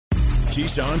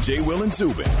Keyshawn, J. Will, and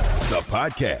Zubin, the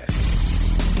podcast.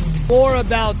 More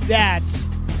about that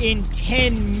in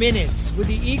 10 minutes. Would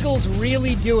the Eagles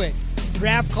really do it?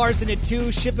 Draft Carson at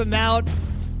 2, ship him out,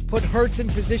 put Hurts in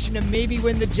position to maybe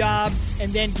win the job,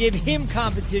 and then give him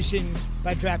competition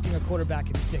by drafting a quarterback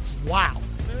at 6. Wow.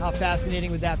 How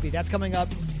fascinating would that be? That's coming up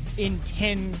in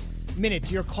 10 minutes.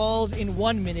 Your calls in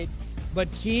 1 minute. But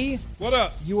Key, what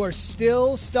up? You are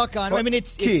still stuck on. I mean,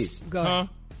 it's go ahead.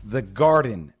 The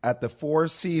Garden at the Four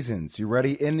Seasons. You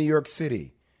ready? In New York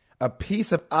City. A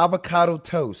piece of avocado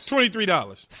toast. $23.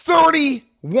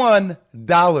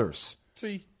 $31.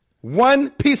 See?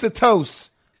 One piece of toast,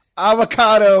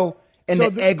 avocado, and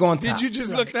the egg on top. Did you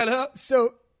just look that up?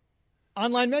 So,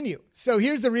 online menu. So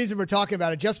here's the reason we're talking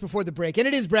about it just before the break. And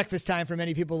it is breakfast time for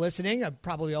many people listening,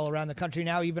 probably all around the country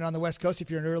now, even on the West Coast if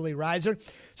you're an early riser.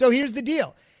 So here's the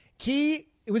deal. Key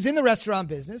was in the restaurant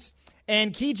business,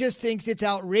 and Key just thinks it's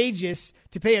outrageous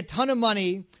to pay a ton of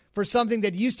money for something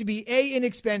that used to be A,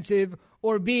 inexpensive,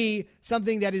 or B,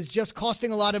 something that is just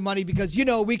costing a lot of money because,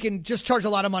 we can just charge a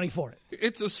lot of money for it.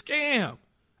 It's a scam.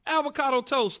 Avocado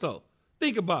toast, though.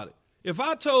 Think about it. If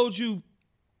I told you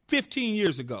 15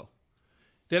 years ago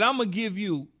that I'm going to give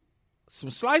you some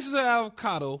slices of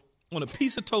avocado on a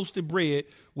piece of toasted bread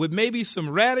with maybe some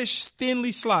radish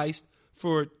thinly sliced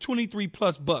for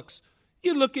 $23+,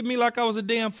 you look at me like I was a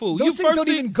damn fool. Those things don't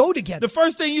even go together. The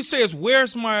first thing you say is,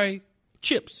 where's my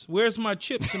chips? Where's my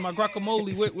chips and my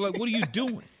guacamole? what are you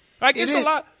doing? Like, it's a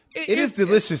lot. It is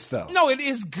delicious, though. No, it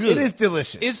is good. It is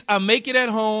delicious. I make it at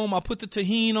home. I put the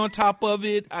tahini on top of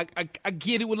it. I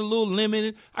get it with a little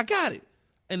lemon. I got it.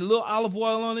 And a little olive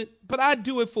oil on it. But I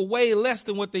do it for way less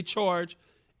than what they charge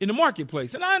in the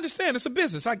marketplace. And I understand it's a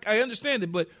business. I understand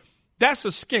it, but that's a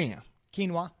scam.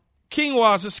 Quinoa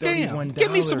is a scam. $31.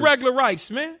 Give me some regular rice,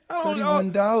 man.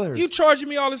 $31. You charging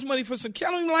me all this money for some?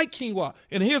 I don't even like quinoa.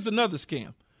 And here's another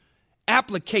scam.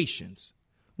 Applications.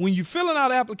 When you're filling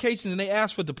out applications and they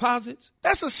ask for deposits,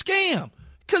 that's a scam.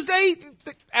 Because you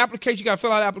got to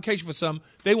fill out an application for something.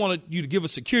 They want you to give a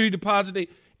security deposit. They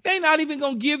not even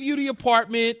going to give you the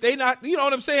apartment. They not, you know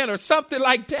what I'm saying, or something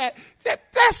like that.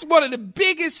 That's one of the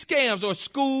biggest scams. Or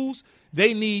schools.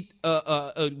 They need,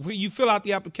 you fill out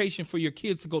the application for your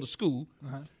kids to go to school.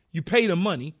 Uh-huh. You pay them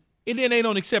money, and then they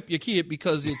don't accept your kid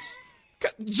because it's,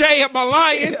 Jay, am I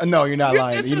lying? No, you're not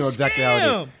lying. It's you know exactly how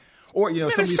it is. Or,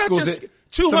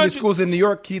 some of these schools in New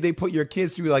York, Key, they put your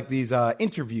kids through like these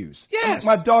interviews. Yes.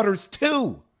 My daughter's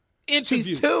 2. Interviews.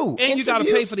 She's 2. And you got to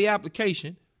pay for the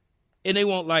application, and they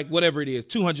want like whatever it is,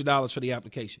 $200 for the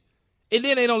application. And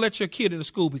then they don't let your kid into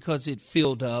school because it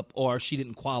filled up or she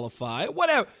didn't qualify.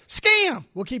 Whatever. Scam.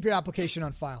 We'll keep your application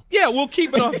on file. Yeah, we'll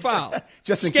keep it on file.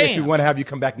 Just in case we want to have you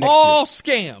come back next year. All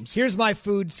scams. Here's my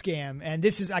food scam. And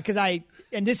this is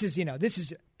this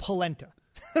is polenta.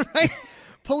 Right?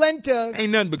 Polenta.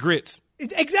 Ain't nothing but grits.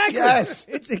 Exactly. Yes.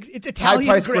 It's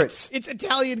Italian grits. It's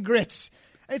Italian grits.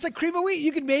 It's like cream of wheat.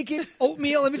 You can make it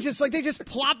oatmeal. And it's just like they just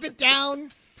plop it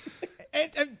down.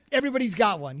 And everybody's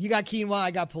got one. You got quinoa,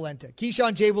 I got polenta.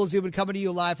 Keyshawn, J. Will, Zubin coming to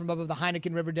you live from above the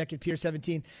Heineken River Deck at Pier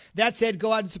 17. That said,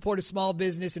 go out and support a small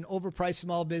business, an overpriced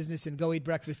small business, and go eat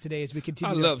breakfast today as we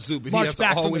continue. I love Zubin. He has to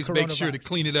always make sure to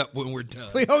clean it up when we're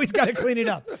done. We always got to clean it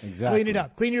up. Exactly. Clean it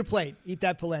up. Clean your plate. Eat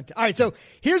that polenta. All right, so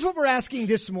here's what we're asking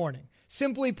this morning.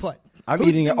 Simply put. I'm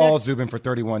eating it all, Zubin, for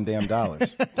 $31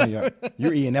 damn.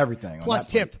 You're eating everything. Plus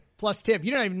tip. Plus tip.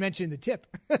 You're not even mentioning the tip.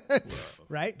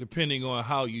 Right? Depending on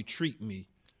how you treat me.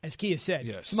 As Key has said,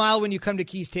 yes. Smile when you come to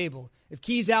Key's table. If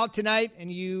Key's out tonight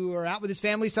and you are out with his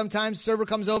family sometimes, server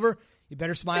comes over, you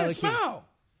better smile at Key. Smile.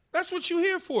 That's what you're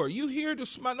here for. You here to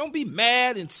smile. Don't be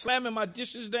mad and slamming my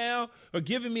dishes down or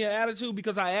giving me an attitude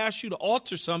because I asked you to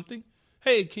alter something.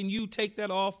 Hey, can you take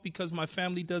that off because my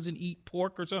family doesn't eat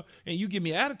pork or something? And you give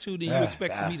me an attitude and you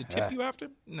expect for me to tip you after?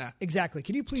 Nah. Exactly.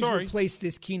 Can you please replace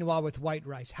this quinoa with white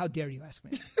rice? How dare you ask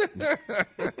me?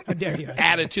 How dare you ask me?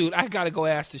 Attitude. I got to go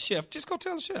ask the chef. Just go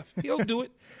tell the chef. He'll do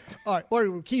it. All right.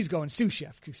 Or Key's going sous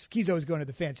chef because Key's always going to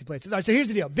the fancy places. All right. So here's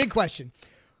the deal. Big question.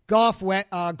 Goff,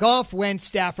 Wentz,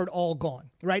 Stafford, all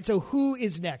gone. Right? So who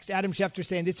is next? Adam Schefter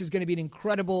saying this is going to be an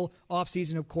incredible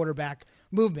offseason of quarterback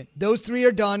movement. Those 3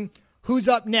 are done. Who's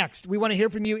up next? We want to hear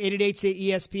from you.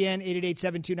 888-SAY-ESPN,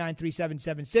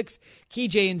 888-729-3776. Key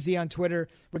J and Z on Twitter.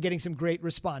 We're getting some great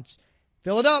response.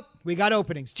 Fill it up. We got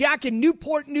openings. Jack in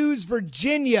Newport News,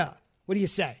 Virginia. What do you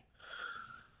say?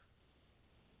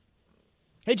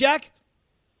 Hey, Jack.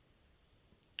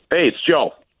 Hey, it's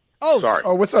Joe. Oh, sorry.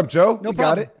 Oh, what's up, Joe? No you problem.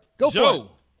 Got it. Go for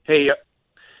it.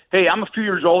 Hey, I'm a few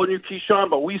years older than you,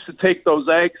 Keyshawn, but we used to take those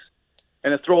eggs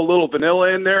and then throw a little vanilla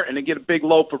in there and then get a big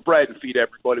loaf of bread and feed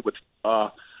everybody with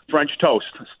French toast.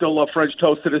 Still love French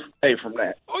toast to this day from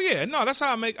that. Oh, yeah. No, that's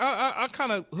how I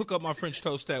kind of hook up my French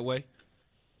toast that way.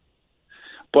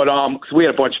 But 'cause we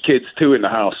had a bunch of kids, too, in the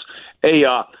house. Hey,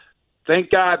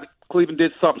 thank God Cleveland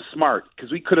did something smart,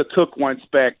 because we could have took Wentz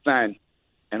back then.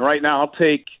 And right now I'll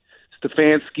take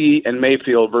Stefanski and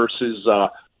Mayfield versus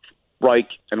Reich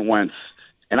and Wentz.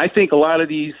 And I think a lot of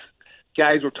these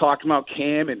guys were talking about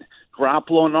Cam and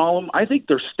Garoppolo and all of them. I think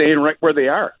they're staying right where they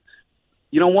are.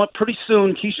 You know what? Pretty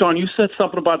soon, Keyshawn, you said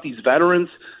something about these veterans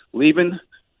leaving.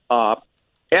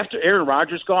 After Aaron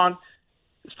Rodgers gone,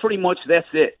 it's pretty much that's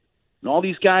it. And all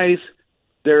these guys,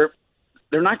 they're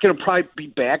not going to probably be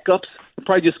backups. They're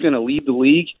probably just going to lead the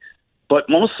league. But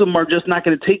most of them are just not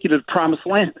going to take you to the promised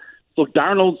land. Look,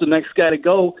 Darnold's the next guy to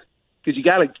go, because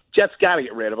Jets got to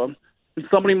get rid of him, and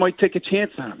somebody might take a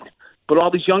chance on him. But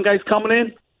all these young guys coming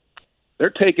in, they're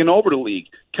taking over the league.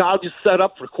 College is set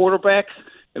up for quarterbacks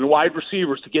and wide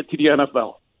receivers to get to the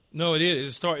NFL. No, it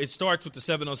is. It starts with the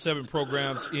 7-on-7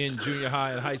 programs in junior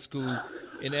high and high school.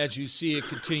 And as you see it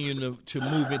continuing to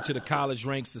move into the college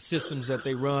ranks, the systems that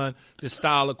they run, the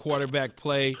style of quarterback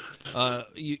play,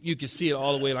 you can see it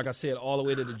all the way, like I said, all the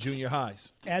way to the junior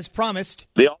highs. As promised,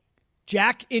 Yeah.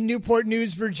 Jack in Newport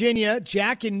News, Virginia.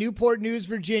 Jack in Newport News,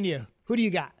 Virginia. Who do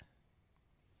you got?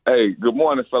 Hey, good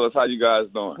morning, fellas. How you guys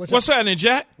doing? What's happening,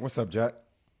 Jack? What's up, Jack?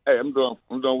 Hey, I'm doing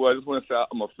well. I just want to say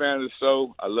I'm a fan of the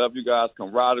show. I love you guys'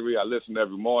 camaraderie. I listen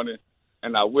every morning.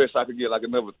 And I wish I could get like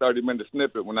another 30-minute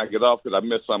snippet when I get off, because I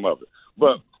missed some of it.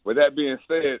 But with that being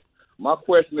said, my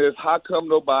question is, how come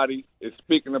nobody is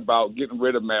speaking about getting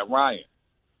rid of Matt Ryan?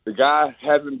 The guy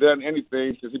hasn't done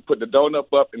anything since he put the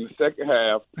donut up in the second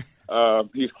half.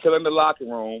 He's killing the locker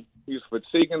room. He's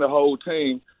fatiguing the whole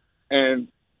team. And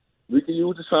we can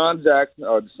use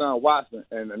Deshaun Watson.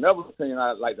 And another thing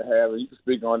I'd like to have, and you can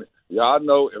speak on it, y'all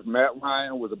know if Matt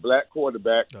Ryan was a black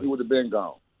quarterback, he would have been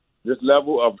gone. This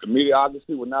level of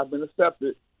mediocrity would not have been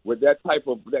accepted with that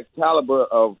caliber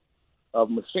of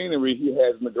machinery he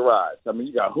has in the garage. I mean,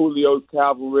 you got Julio,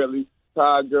 Calvarelli,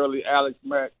 Todd Gurley, Alex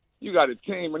Mack. You got a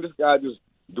team, and this guy just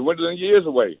dwindling years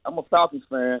away. I'm a Falcons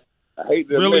fan. I hate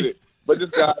to admit it. But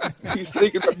this guy, he's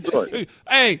sneaking up the joint.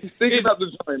 Hey, he's sneaking up the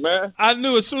joint, man. I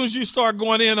knew as soon as you start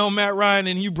going in on Matt Ryan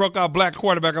and you broke out black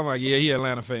quarterback, I'm like, yeah, he an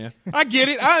Atlanta fan. I get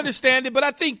it. I understand it. But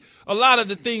I think a lot of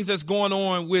the things that's going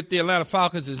on with the Atlanta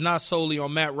Falcons is not solely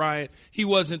on Matt Ryan. He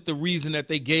wasn't the reason that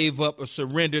they gave up or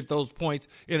surrendered those points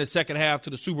in the second half to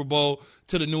the Super Bowl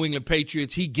to the New England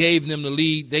Patriots. He gave them the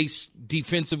lead. They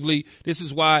defensively, this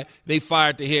is why they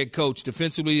fired the head coach.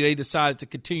 Defensively, they decided to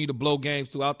continue to blow games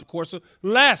throughout the course of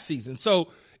last season. So,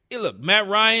 look, Matt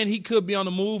Ryan, he could be on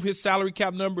the move. His salary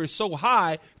cap number is so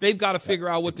high, they've got to figure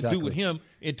out what to do with him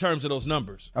in terms of those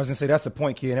numbers. I was going to say, that's the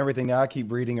point, Key, and everything that I keep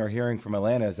reading or hearing from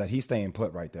Atlanta is that he's staying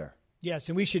put right there. Yes,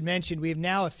 and we should mention we have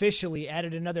now officially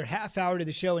added another half hour to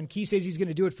the show, and Key says he's going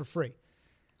to do it for free.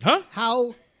 Huh?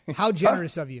 How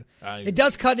generous of you. It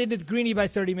does cut into the greenie by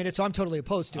 30 minutes, so I'm totally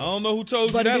opposed to it. I don't know who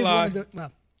told you that lie.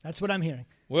 Well, that's what I'm hearing.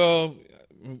 Well,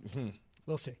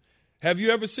 we'll see. Have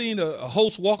you ever seen a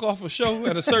host walk off a show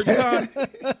at a certain time?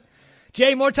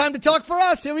 Jay, more time to talk for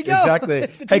us. Here we go. Exactly.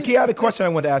 Hey, Key, I had a question I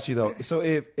wanted to ask you, though. So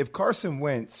if Carson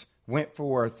Wentz went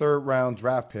for a third-round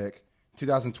draft pick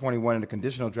 2021 and a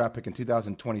conditional draft pick in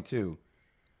 2022,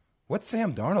 what's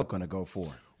Sam Darnold going to go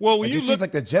for? Well, when it seems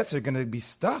like the Jets are going to be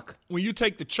stuck. When you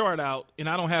take the chart out, and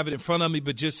I don't have it in front of me,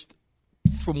 but just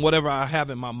from whatever I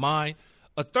have in my mind,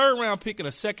 a third-round pick and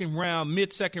a second-round,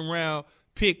 mid-second-round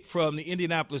pick from the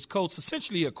Indianapolis Colts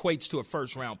essentially equates to a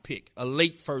first-round pick, a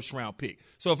late first-round pick.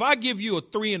 So if I give you a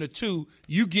 3 and a 2,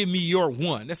 you give me your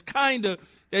 1. That's kind of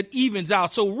 – that evens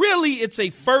out. So really it's a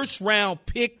first-round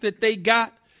pick that they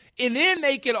got. And then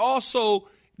they can also,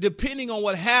 depending on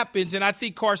what happens, and I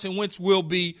think Carson Wentz will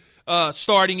be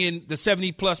starting in the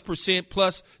 70+%,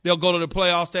 plus they'll go to the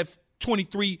playoffs. That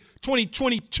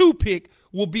 2022 pick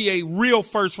will be a real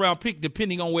first-round pick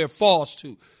depending on where it falls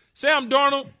to. Sam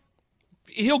Darnold,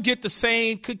 he'll get the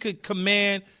same, could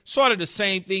command sort of the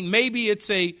same thing. Maybe it's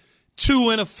a 2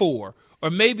 and a 4, or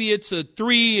maybe it's a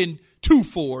 3 and 2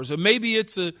 4s, or maybe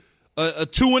it's a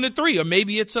 2 and a 3, or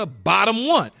maybe it's a bottom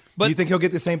 1. But do you think he'll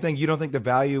get the same thing? You don't think the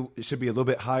value should be a little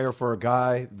bit higher for a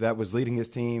guy that was leading his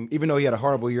team, even though he had a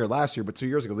horrible year last year, but 2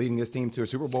 years ago leading his team to a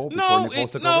Super Bowl?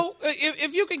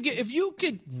 If you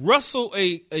could rustle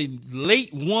a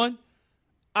late 1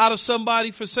 out of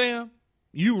somebody for Sam,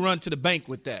 you run to the bank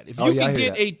with that. If you can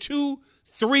get a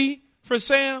 2-3 for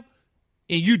Sam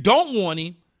and you don't want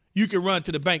him, you can run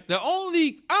to the bank.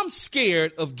 I'm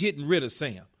scared of getting rid of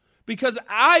Sam because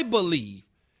I believe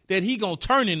that he going to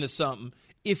turn into something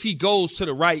if he goes to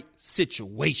the right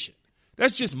situation.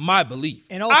 That's just my belief.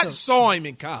 And also, I saw him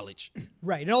in college.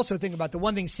 Right. And also think about the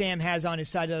one thing Sam has on his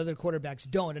side that other quarterbacks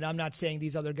don't, and I'm not saying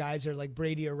these other guys are like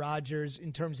Brady or Rodgers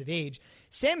in terms of age.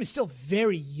 Sam is still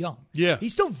very young. Yeah.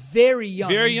 He's still very young.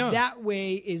 Very young. That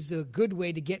way is a good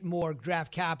way to get more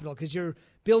draft capital because you're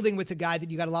building with a guy that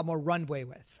you got a lot more runway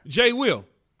with. Jay Will.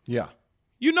 Yeah.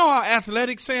 You know how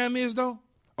athletic Sam is, though?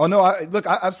 Oh, no.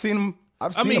 I've seen him.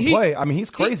 I've seen him play. I mean, he's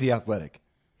crazy athletic.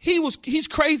 He's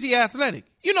crazy athletic.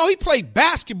 You know, he played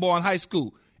basketball in high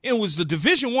school and was the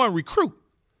Division I recruit.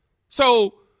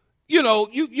 So, you know,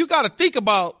 you got to think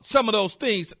about some of those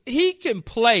things. He can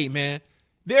play, man.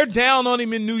 They're down on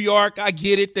him in New York. I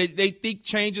get it. They think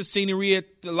change of scenery. A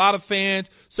lot of fans,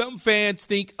 some fans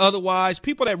think otherwise.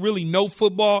 People that really know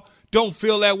football don't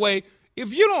feel that way.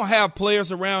 If you don't have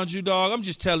players around you, dog, I'm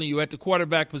just telling you, at the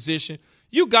quarterback position,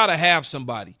 you got to have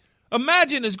somebody.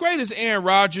 Imagine as great as Aaron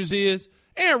Rodgers is,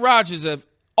 Aaron Rodgers have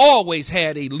always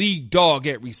had a league dog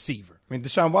at receiver. I mean,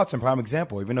 Deshaun Watson, prime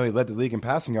example. Even though he led the league in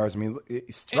passing yards, I mean,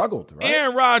 he struggled, right?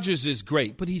 Aaron Rodgers is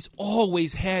great, but he's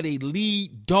always had a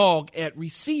lead dog at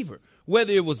receiver.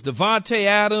 Whether it was Devontae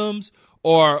Adams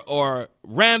or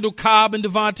Randall Cobb and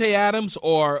Devontae Adams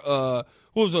or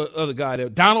who was the other guy there?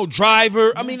 Donald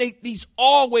Driver. I mean, he's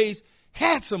always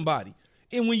had somebody.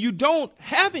 And when you don't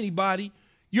have anybody,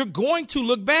 you're going to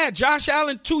look bad. Josh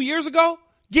Allen 2 years ago,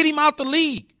 get him out the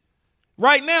league.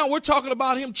 Right now, we're talking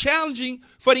about him challenging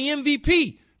for the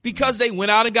MVP because they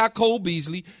went out and got Cole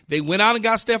Beasley. They went out and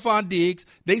got Stephon Diggs.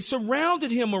 They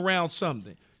surrounded him around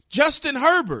something. Justin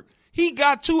Herbert, he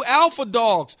got 2 alpha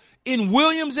dogs in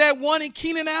Williams at one and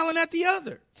Keenan Allen at the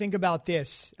other. Think about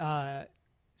this.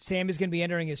 Sam is going to be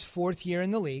entering his 4th year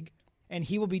in the league, and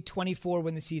he will be 24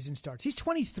 when the season starts. He's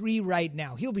 23 right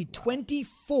now. He'll be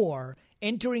 24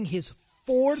 entering his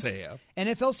 4th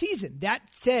NFL season. That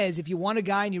says if you want a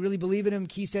guy and you really believe in him,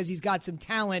 Key says he's got some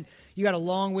talent, you got a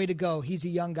long way to go. He's a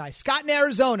young guy. Scott in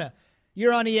Arizona,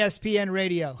 you're on ESPN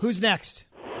Radio. Who's next?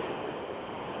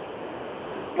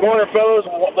 Good morning, fellas.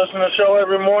 Listen to the show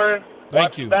every morning.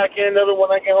 Thank you. Back end of it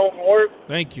when I get home from work.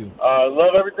 Thank you.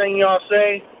 Love everything y'all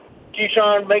say.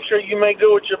 Keyshawn, make sure you make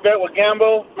good with your bet with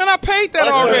Gambo. Man, I paid that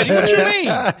already. What you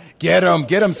mean? Get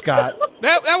him, Scott.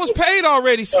 That was paid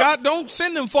already, Scott. Don't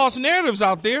send them false narratives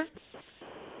out there.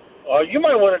 You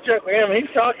might want to check with him. He's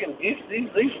talking. He's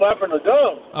flapping the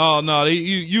gums. Oh no,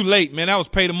 you late, man. That was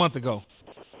paid a month ago.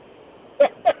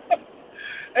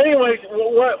 Anyways,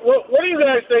 what do you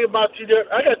guys think about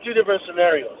I got 2 different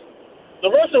scenarios. The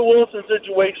Russell Wilson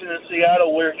situation in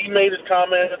Seattle, where he made his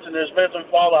comments and there's been some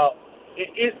fallout.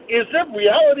 Is there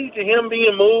reality to him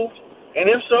being moved? And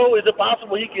if so, is it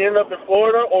possible he can end up in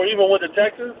Florida or even with the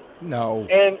Texans? No.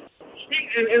 And speak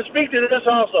to this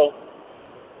also.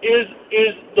 Is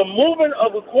the movement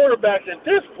of the quarterbacks at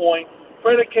this point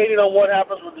predicated on what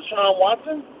happens with Deshaun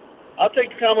Watson? I'll take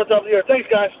the comments off the air. Thanks,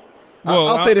 guys. Well,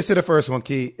 I'll say this to the first one,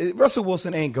 Key. Russell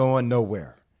Wilson ain't going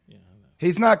nowhere.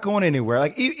 He's not going anywhere.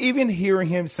 Like, even hearing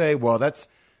him say, well, that's,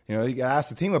 you got to ask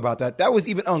the team about that. That was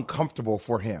even uncomfortable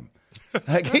for him.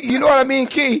 Like, you know what I mean,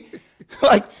 Key?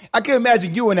 Like, I can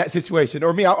imagine you in that situation.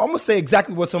 Or me, I'm going to say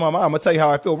exactly what's on my mind. I'm going to tell you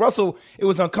how I feel. Russell, it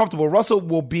was uncomfortable. Russell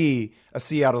will be a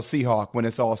Seattle Seahawk when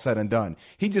it's all said and done.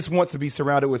 He just wants to be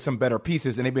surrounded with some better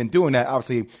pieces, and they've been doing that,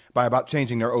 obviously, by about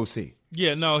changing their OC.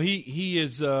 Yeah, no, he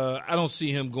is I don't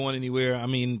see him going anywhere. I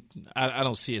mean, I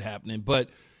don't see it happening. But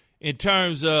in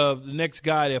terms of the next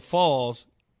guy that falls,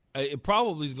 it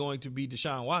probably is going to be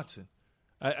Deshaun Watson.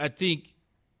 I think,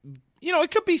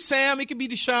 it could be Sam, it could be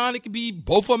Deshaun, it could be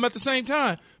both of them at the same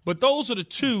time. But those are the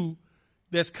 2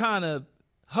 that's kind of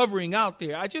hovering out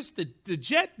there. The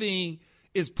Jet thing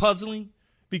is puzzling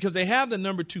because they have the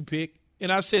number 2 pick.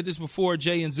 And I've said this before,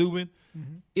 Jay and Zubin.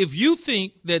 Mm-hmm. If you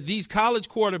think that these college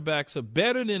quarterbacks are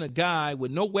better than a guy with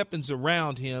no weapons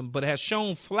around him but has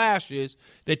shown flashes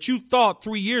that you thought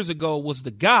 3 years ago was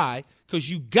the guy because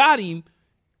you got him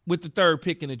with the 3rd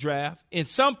pick in the draft, and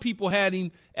some people had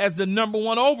him as the number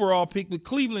 1 overall pick, but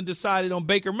Cleveland decided on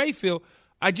Baker Mayfield,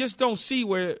 I just don't see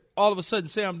where all of a sudden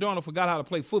Sam Darnold forgot how to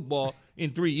play football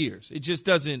in 3 years. It just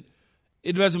doesn't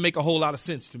make a whole lot of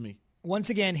sense to me.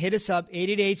 Once again, hit us up,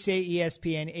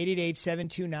 888-SAY-ESPN,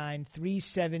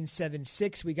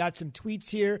 888-729-3776. We got some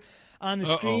tweets here on the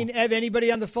screen. Ev,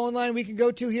 anybody on the phone line we can go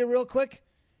to here real quick?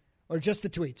 Or just the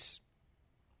tweets?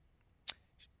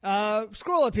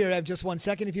 Scroll up here, Ev, just 1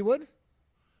 second, if you would.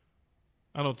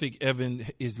 I don't think Evan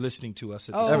is listening to us.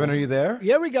 Evan, are you there?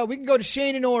 Here we go. We can go to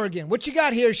Shane in Oregon. What you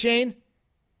got here, Shane?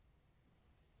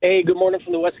 Hey, good morning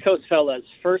from the West Coast, fellas.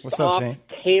 First What's up, off, Shane?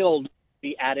 kale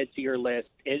be added to your list.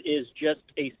 It is just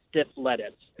a stiff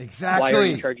lettuce. Exactly. Why are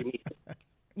you charging me?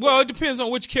 Well, it depends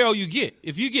on which kale you get.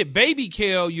 If you get baby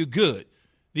kale, you're good.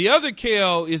 The other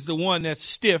kale is the one that's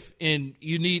stiff and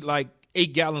you need like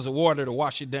 8 gallons of water to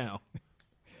wash it down.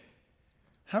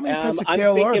 How many types of I'm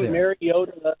kale are thinking there?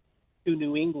 Mariota to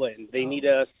New England. They need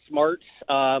a smart,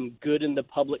 good in the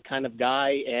public kind of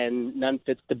guy, and none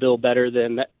fits the bill better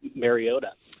than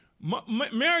Mariota.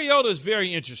 Mariota is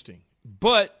very interesting,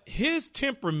 but his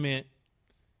temperament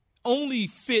only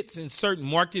fits in certain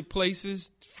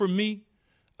marketplaces for me.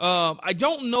 I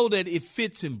don't know that it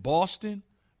fits in Boston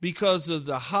because of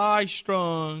the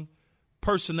high-strung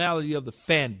personality of the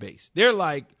fan base. They're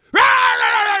like,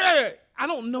 I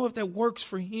don't know if that works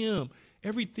for him.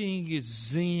 Everything is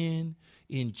zen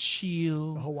and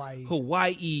chill.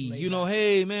 Hawaii. You know,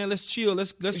 hey, man, let's chill.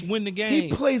 Let's win the game.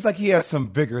 He plays like he has some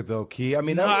vigor, though, Key. I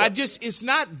mean, it's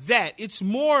not that. It's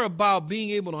more about being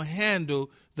able to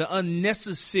handle the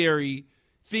unnecessary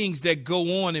things that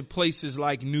go on in places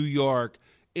like New York,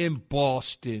 in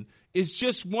Boston. It's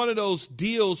just one of those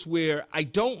deals where I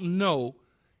don't know.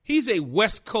 He's a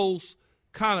West Coast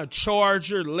kind of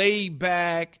charger, laid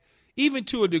back. Even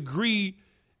to a degree,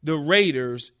 the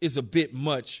Raiders is a bit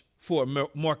much for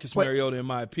Marcus Mariota, in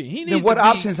my opinion. He needs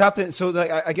options out there? So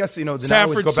I guess, you know, San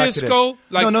Francisco. Go back to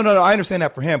this. No. I understand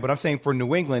that for him, but I'm saying for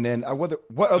New England and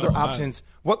what other options?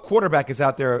 What quarterback is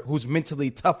out there who's mentally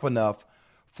tough enough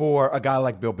for a guy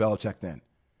like Bill Belichick? Then,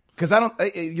 because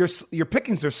your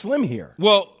pickings are slim here.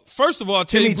 Well, first of all,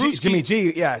 Teddy Bruschi, Jimmy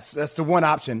G, yes, that's the one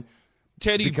option.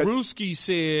 Teddy Bruschi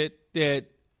said that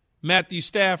Matthew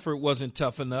Stafford wasn't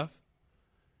tough enough.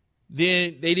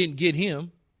 Then they didn't get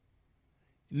him.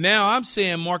 Now I'm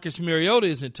saying Marcus Mariota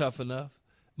isn't tough enough.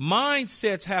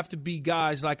 Mindsets have to be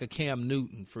guys like a Cam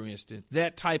Newton, for instance.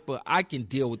 That type of, I can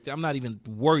deal with them. I'm not even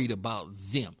worried about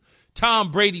them.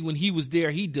 Tom Brady, when he was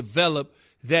there, he developed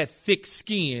that thick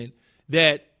skin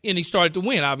and he started to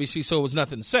win, obviously, so it was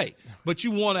nothing to say. But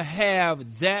you want to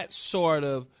have that sort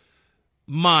of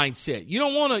mindset. You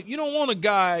don't want a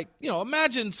guy,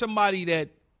 imagine somebody that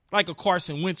like a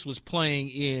Carson Wentz was playing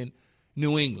in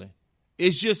New England.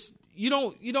 It's just you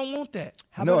don't want that.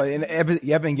 And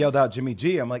Evan yelled out Jimmy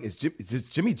G. I'm like, does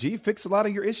Jimmy G fix a lot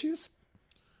of your issues?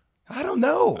 I don't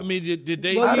know. I mean, did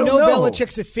they? Well,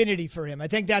 Belichick's affinity for him. I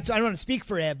think I don't want to speak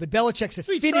for Ed, but Belichick's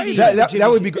affinity. That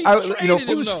would be.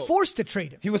 He was forced to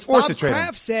trade him. He was forced to trade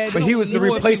Kraft him. said, but he was the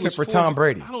replacement for Tom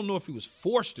Brady. I don't know if he was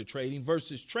forced to trade him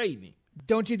versus trading.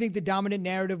 Don't you think the dominant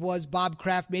narrative was Bob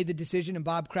Kraft made the decision, and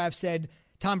Bob Kraft said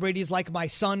Tom Brady is like my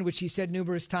son, which he said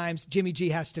numerous times. Jimmy G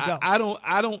has to go. I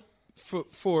don't.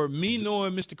 For me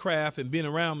knowing Mr. Kraft and being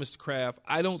around Mr. Kraft,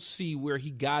 I don't see where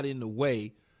he got in the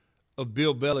way of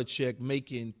Bill Belichick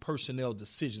making personnel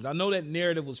decisions. I know that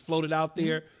narrative was floated out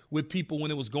there with people when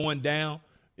it was going down,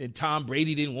 and Tom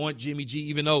Brady didn't want Jimmy G,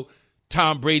 even though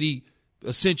Tom Brady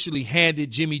essentially handed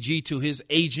Jimmy G to his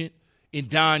agent in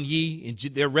Don Yee, and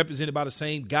they're represented by the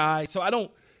same guy. So I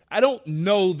don't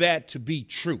know that to be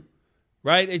true,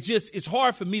 right? It's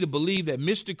hard for me to believe that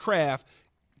Mr. Kraft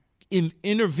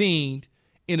intervened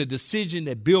in a decision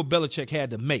that Bill Belichick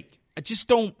had to make. I just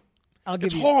don't.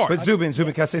 It's hard. But Zubin,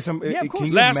 can I say something? Yeah, of course.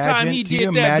 Last time he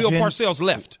did that, Bill Parcells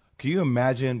left. Can you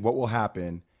imagine what will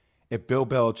happen if Bill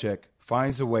Belichick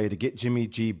finds a way to get Jimmy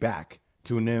G back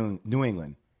to New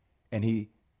England and he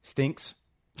stinks?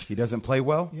 He doesn't play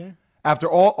well? Yeah. After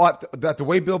the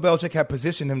way Bill Belichick had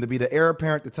positioned him to be the heir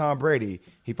apparent to Tom Brady,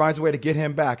 he finds a way to get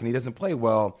him back and he doesn't play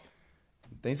well.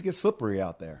 Things get slippery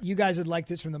out there. You guys would like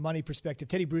this from the money perspective.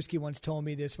 Teddy Bruschi once told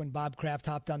me this when Bob Kraft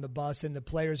hopped on the bus and the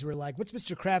players were like, what's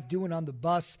Mr. Kraft doing on the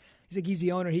bus? He's like, he's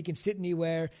the owner. He can sit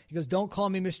anywhere. He goes, don't call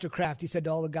me Mr. Kraft. He said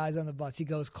to all the guys on the bus. He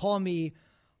goes, call me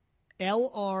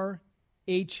LRHC.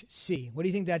 What do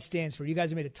you think that stands for? You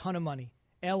guys have made a ton of money.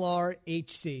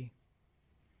 LRHC.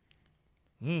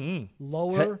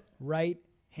 Lower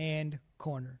right-hand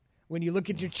corner. When you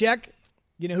look at your check,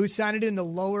 you know who signed it in the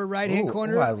lower right-hand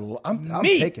corner? I'm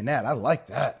taking that. I like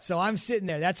that. So I'm sitting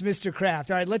there. That's Mr.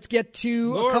 Kraft. All right, let's get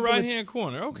to lower right-hand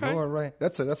corner. Okay. Lower right.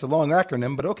 That's a long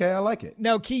acronym, but okay, I like it.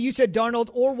 Now, Key, you said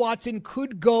Darnold or Watson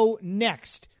could go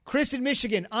next. Chris in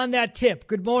Michigan on that tip.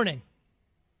 Good morning.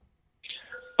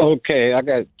 Okay, I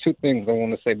got two things I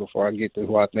want to say before I get to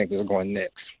who I think is going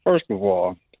next. First of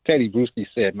all, Teddy Bruschi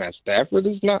said Matt Stafford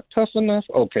is not tough enough.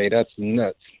 Okay, that's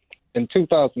nuts. In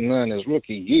 2009, his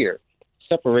rookie year,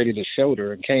 separated his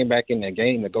shoulder and came back in that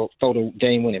game to go throw the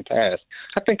game-winning pass.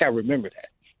 I think I remember that.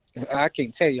 I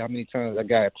can't tell you how many times that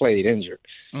guy played injured.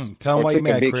 Tell him why you're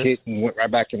mad, big Chris. Hit and went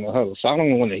right back in the huddle. So I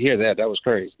don't want to hear that. That was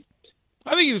crazy.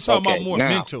 I think he was talking about more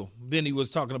mental than he was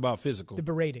talking about physical. The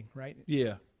berating, right?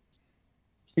 Yeah.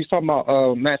 He's talking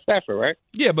about Matt Stafford, right?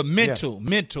 Yeah, but mental,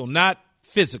 not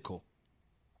physical.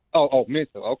 Oh,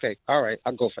 mental. Okay, all right,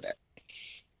 I'll go for that.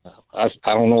 I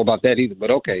don't know about that either,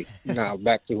 but okay. Now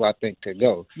back to who I think could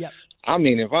go. Yep. I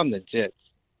mean, if I'm the Jets,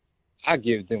 I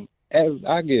give the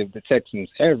Texans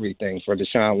everything for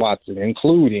Deshaun Watson,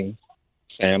 including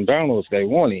Sam Darnold if they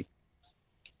want him.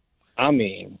 I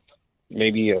mean,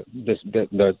 maybe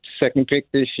the second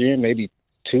pick this year, maybe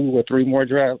 2 or 3 more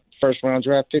first-round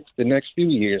draft picks the next few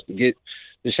years to get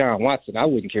Deshaun Watson. I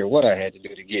wouldn't care what I had to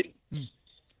do to get him.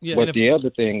 Yeah, but the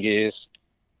other thing is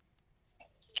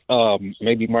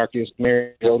maybe Marcus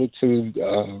Mariota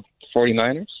to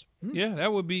 49ers. Yeah,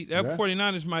 that would be that.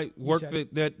 49ers might work.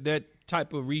 That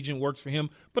type of region works for him.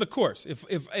 But of course,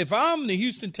 if I'm the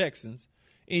Houston Texans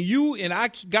and you and I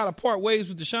got to part ways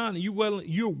with Deshaun, and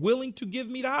you're willing to give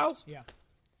me the house,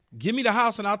 give me the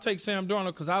house, and I'll take Sam Darnold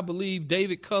because I believe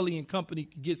David Culley and company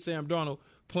can get Sam Darnold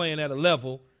playing at a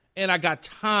level, and I got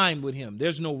time with him.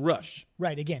 There's no rush.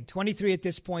 Right. Again, 23 at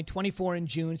this point, 24 in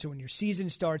June. So when your season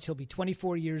starts, he'll be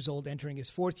 24 years old, entering his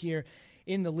 4th year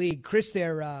in the league. Chris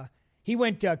there. He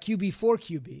went QB for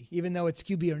QB, even though it's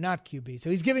QB or not QB. So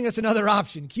he's giving us another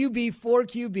option. QB for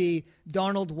QB,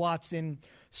 Darnold Watson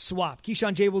swap.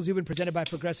 Keyshawn J. Will Zubin, presented by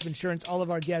Progressive Insurance. All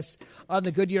of our guests on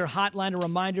the Goodyear Hotline. A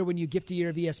reminder, when you gift a year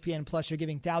of ESPN Plus, you're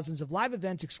giving thousands of live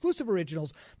events, exclusive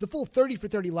originals, the full 30 for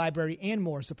 30 library, and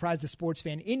more. Surprise the sports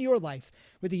fan in your life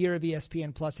with a year of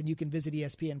ESPN Plus, and you can visit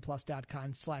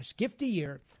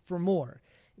ESPNplus.com/giftayear for more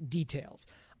details.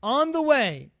 On the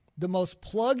way, the most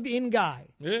plugged-in guy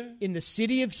in the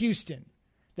city of Houston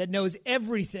that knows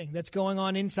everything that's going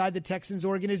on inside the Texans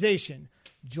organization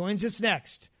joins us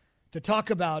next to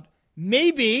talk about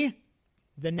maybe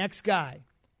the next guy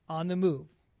on the move.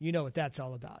 You know what that's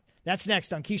all about. That's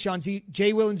next on Keyshawn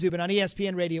J. Will and Zubin on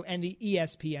ESPN Radio and the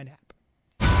ESPN app.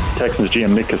 Texans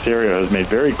GM Nick Caserio has made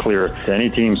very clear to any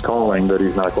teams calling that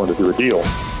he's not going to do a deal.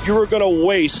 You were going to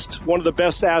waste one of the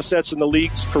best assets in the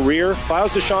league's career. If I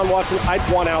was Deshaun Watson, I'd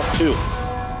want out too.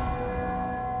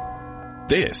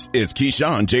 This is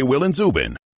Keyshawn J. Will and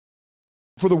Zubin.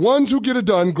 For the ones who get it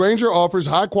done, Grainger offers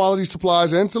high-quality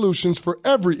supplies and solutions for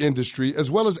every industry, as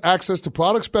well as access to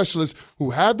product specialists who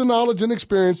have the knowledge and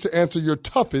experience to answer your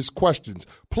toughest questions.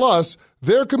 Plus,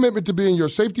 their commitment to being your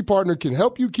safety partner can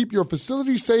help you keep your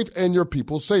facility safe and your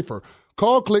people safer.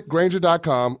 Call, click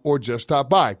Grainger.com, or just stop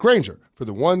by. Grainger, for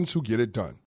the ones who get it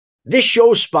done. This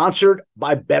show is sponsored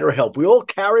by BetterHelp. We all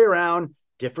carry around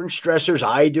different stressors.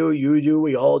 I do, you do,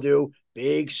 we all do.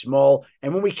 Big, small,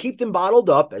 and when we keep them bottled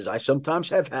up, as I sometimes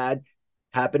have had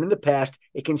happen in the past,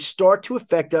 it can start to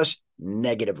affect us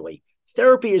negatively.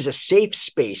 Therapy is a safe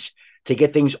space to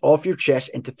get things off your chest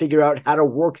and to figure out how to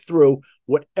work through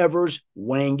whatever's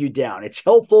weighing you down. It's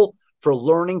helpful for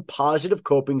learning positive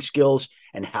coping skills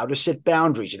and how to set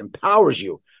boundaries. It empowers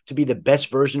you to be the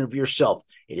best version of yourself.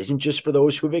 It isn't just for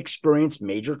those who have experienced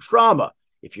major trauma.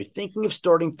 If you're thinking of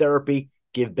starting therapy,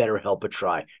 give BetterHelp a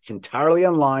try. It's entirely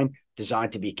online,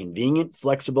 designed to be convenient,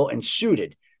 flexible, and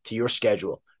suited to your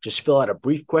schedule. Just fill out a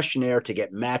brief questionnaire to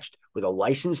get matched with a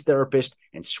licensed therapist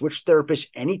and switch therapists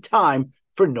anytime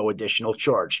for no additional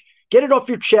charge. Get it off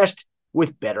your chest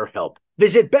with BetterHelp.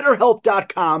 Visit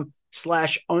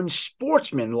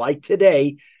BetterHelp.com/unsportsmanlike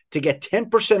today to get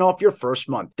 10% off your first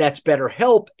month. That's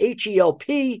BetterHelp,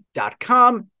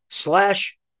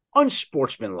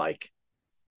 HELP.com/unsportsmanlike.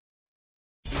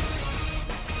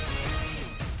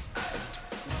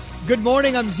 Good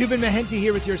morning. I'm Zubin Mehenti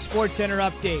here with your Sports Center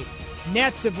update.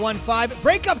 Nets have won 5.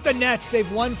 Break up the Nets. They've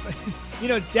won.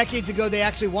 Decades ago they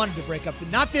actually wanted to break up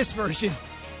not this version.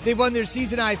 They won their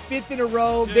season high 5th in a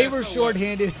row. They were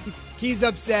shorthanded. He's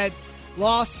upset.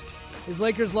 Lost. His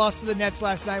Lakers lost to the Nets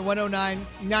last night,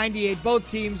 109-98. Both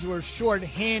teams were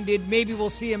shorthanded. Maybe we'll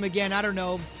see him again. I don't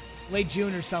know, late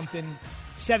June or something.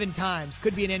 7 times.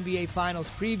 Could be an NBA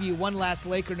Finals preview. One last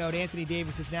Laker note. Anthony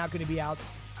Davis is now going to be out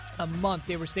a month.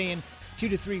 They were saying 2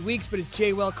 to 3 weeks, but as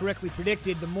Jay Well correctly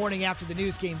predicted the morning after the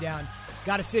news came down,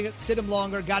 got to sit him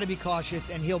longer, got to be cautious,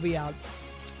 and he'll be out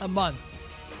a month.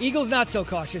 Eagles not so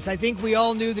cautious. I think we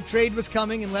all knew the trade was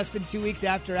coming in less than 2 weeks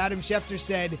after Adam Schefter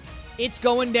said it's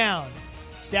going down.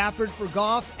 Stafford for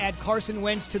Goff, add Carson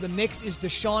Wentz to the mix. Is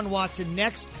Deshaun Watson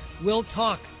next? We'll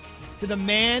talk to the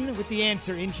man with the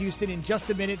answer in Houston in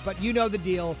just a minute, but you know the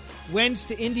deal. Wentz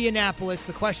to Indianapolis.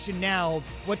 The question now,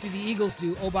 what do the Eagles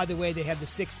do? Oh, by the way, they have the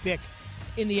 6th pick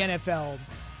in the NFL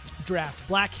draft.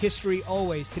 Black history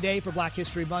always. Today, for Black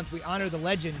History Month, we honor the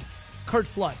legend Curt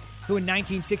Flood, who in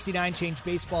 1969 changed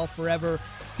baseball forever.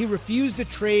 He refused a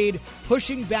trade,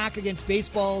 pushing back against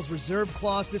baseball's reserve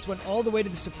clause. This went all the way to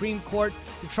the Supreme Court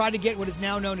to try to get what is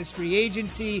now known as free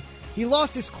agency. He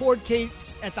lost his court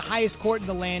case at the highest court in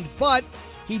the land, but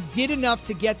he did enough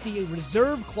to get the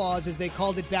reserve clause, as they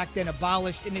called it back then,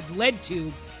 abolished, and it led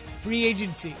to Free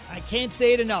agency. I can't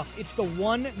say it enough. It's the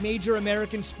one major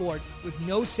American sport with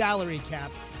no salary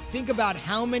cap. Think about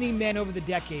how many men over the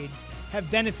decades have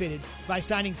benefited by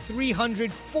signing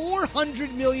 $300,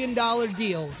 $400 million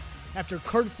deals after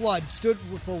Curt Flood stood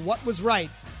for what was right.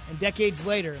 And decades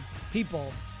later,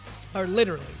 people are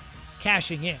literally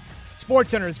cashing in.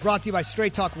 SportsCenter is brought to you by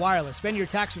Straight Talk Wireless. Spend your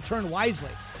tax return wisely.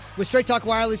 With Straight Talk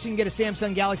Wireless, you can get a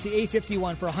Samsung Galaxy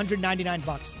A51 for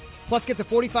 $199. Plus, get the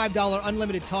 $45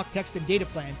 unlimited talk, text, and data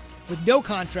plan with no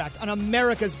contract on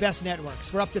America's best networks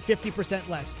for up to 50%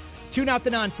 less. Tune out the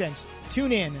nonsense.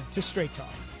 Tune in to Straight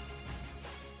Talk.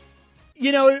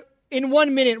 You know, in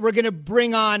 1 minute, we're going to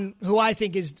bring on who I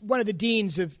think is one of the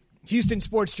deans of Houston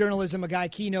sports journalism, a guy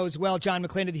Key knows well, John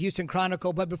McClain of the Houston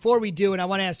Chronicle. But before we do, and I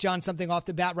want to ask John something off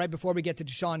the bat right before we get to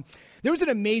Deshaun, there was an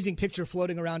amazing picture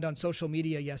floating around on social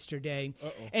media yesterday,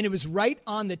 and it was right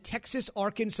on the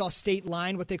Texas-Arkansas state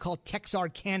line, what they call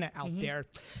Texarkana out there.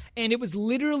 And it was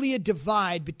literally a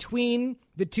divide between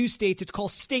the two states. It's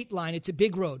called State Line. It's a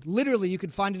big road. Literally, you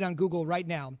can find it on Google right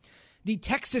now. The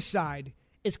Texas side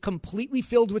is completely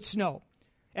filled with snow.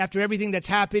 After everything that's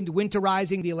happened,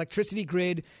 winterizing, the electricity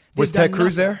grid. Was Ted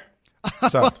Cruz there?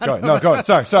 Sorry, go ahead. No, go ahead.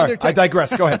 Sorry. I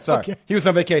digress. Go ahead. Sorry. Okay. He was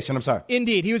on vacation. I'm sorry.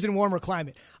 Indeed. He was in warmer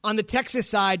climate. On the Texas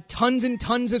side, tons and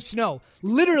tons of snow.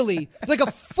 Literally, like a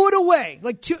foot away,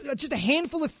 just a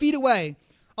handful of feet away.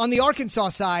 On the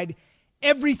Arkansas side,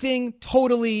 everything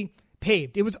totally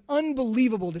paved. It was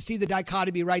unbelievable to see the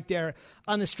dichotomy right there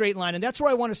on the straight line. And that's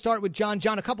where I want to start with John.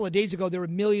 John, a couple of days ago, there were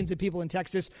millions of people in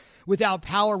Texas without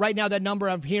power. Right now, that number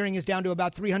I'm hearing is down to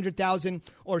about 300,000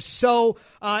 or so.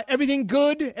 Everything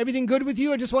good? Everything good with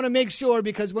you? I just want to make sure,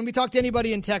 because when we talk to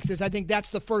anybody in Texas, I think that's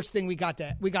the first thing we got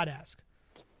to ask.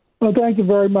 Well, thank you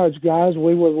very much, guys.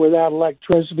 We were without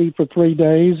electricity for 3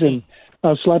 days and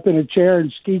slept in a chair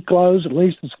in ski clothes, at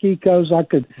least the ski clothes I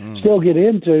could still get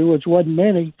into, which wasn't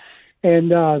many.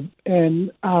 And I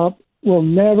will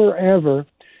never, ever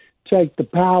take the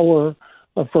power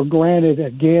for granted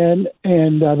again.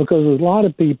 And because there's a lot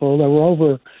of people, there were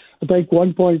over, I think,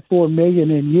 1.4 million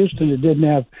in Houston that didn't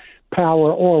have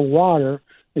power or water.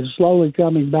 It's slowly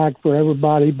coming back for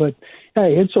everybody. But,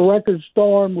 hey, it's a record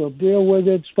storm. We'll deal with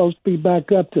it. It's supposed to be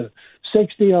back up to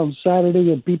 60 on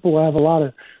Saturday, and people have a lot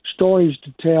of stories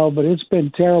to tell, but it's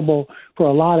been terrible for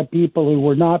a lot of people who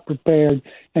were not prepared,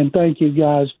 and thank you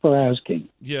guys for asking.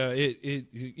 Yeah,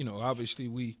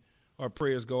 obviously our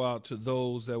prayers go out to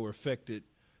those that were affected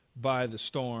by the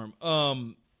storm.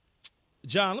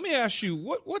 John, let me ask you,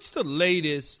 what's the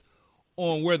latest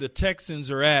on where the Texans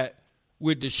are at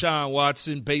with Deshaun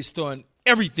Watson based on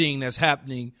everything that's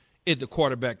happening at the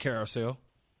quarterback carousel?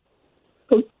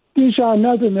 Keyshawn,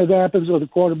 nothing that happens with the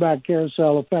quarterback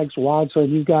carousel affects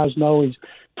Watson. You guys know he's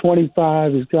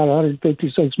 25. He's got a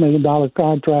 $156 million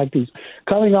contract. He's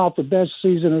coming off the best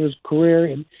season of his career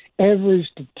in every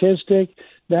statistic.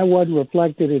 That wasn't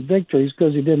reflected in victories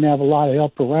because he didn't have a lot of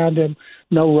help around him.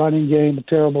 No running game, a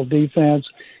terrible defense.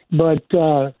 But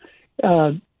they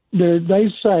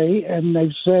say, and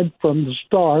they've said from the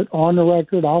start, on the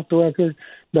record, off the record,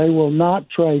 they will not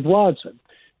trade Watson.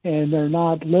 And they're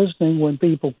not listening when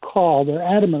people call. They're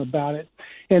adamant about it.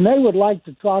 And they would like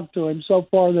to talk to him. So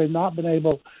far, they've not been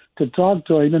able to talk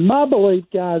to him. And my belief,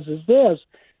 guys, is this.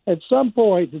 At some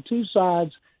point, the two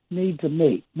sides need to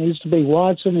meet. It needs to be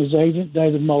Watson, his agent,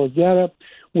 David Mulligetta,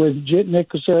 with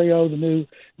Nick Caserio, the new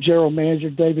general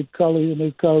manager, David Culley, the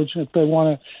new coach. And if they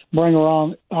want to bring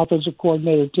around offensive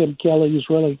coordinator Tim Kelly, who's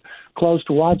really close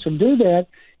to Watson, do that.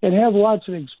 And have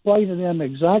Watson explain to them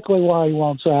exactly why he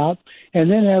wants out, and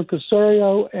then have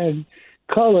Caserio and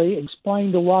Culley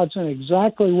explain to Watson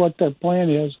exactly what their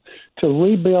plan is to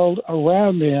rebuild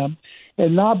around them.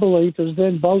 And my belief is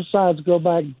then both sides go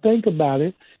back and think about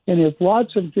it, and if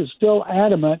Watson is still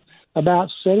adamant about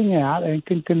sitting out and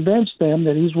can convince them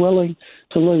that he's willing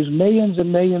to lose millions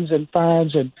and millions in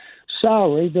fines and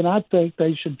salary, then I think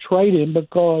they should trade him,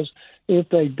 because if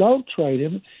they don't trade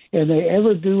him, and they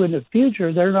ever do in the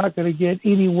future, they're not going to get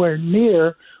anywhere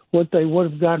near what they would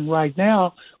have gotten right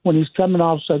now when he's coming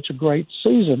off such a great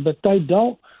season. But they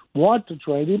don't want to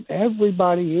trade him.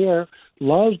 Everybody here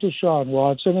loves Deshaun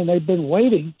Watson, and they've been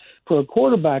waiting for a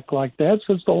quarterback like that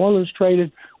since the Oilers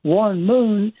traded Warren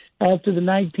Moon after the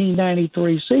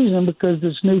 1993 season, because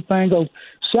this newfangled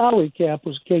salary cap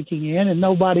was kicking in, and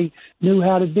nobody knew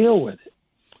how to deal with it.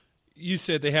 You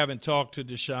said they haven't talked to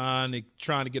Deshaun. They're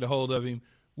trying to get a hold of him.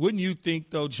 Wouldn't you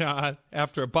think, though, John,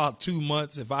 after about 2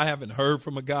 months, if I haven't heard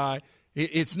from a guy,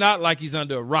 it's not like he's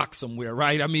under a rock somewhere,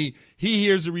 right? I mean, he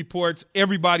hears the reports.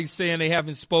 Everybody's saying they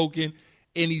haven't spoken,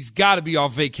 and he's got to be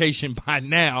off vacation by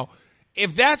now.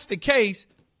 If that's the case,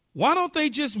 Why don't they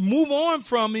just move on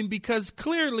from him? Because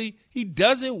clearly he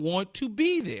doesn't want to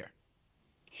be there.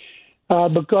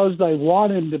 Because they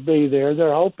want him to be there.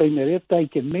 They're hoping that if they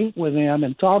can meet with him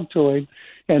and talk to him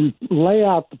and lay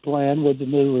out the plan with the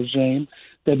new regime,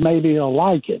 that maybe he'll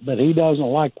like it. But he doesn't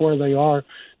like where they are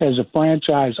as a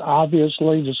franchise,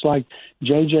 obviously, just like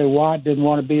J.J. Watt didn't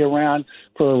want to be around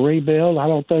for a rebuild. I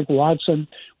don't think Watson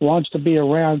wants to be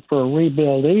around for a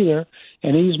rebuild either,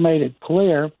 and he's made it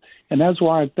clear. And that's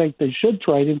why I think they should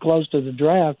trade him close to the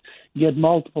draft, get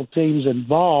multiple teams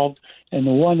involved, and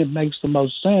the one that makes the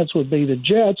most sense would be the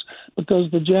Jets,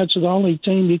 because the Jets are the only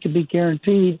team you can be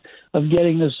guaranteed of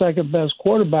getting the second-best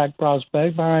quarterback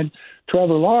prospect behind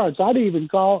Trevor Lawrence. I'd even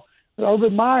call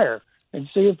Urban Meyer and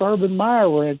see if Urban Meyer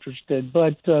were interested.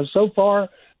 But so far,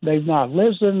 they've not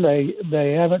listened.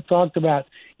 They haven't talked about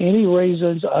any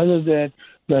reasons other than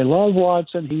they love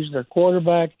Watson. He's their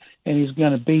quarterback, and he's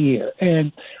going to be here.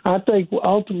 And I think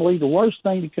ultimately the worst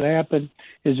thing that could happen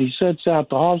is he sits out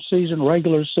the off-season,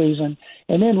 regular season,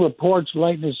 and then reports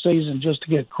late in the season just to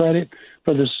get credit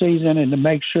for the season and to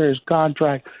make sure his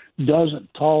contract doesn't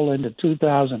toll into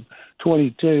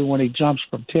 2022 when he jumps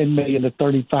from $10 million to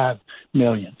 $35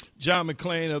 million. John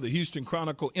McClain of the Houston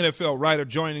Chronicle, NFL writer,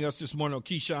 joining us this morning on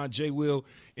Keyshawn, J. Will,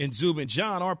 and Zubin.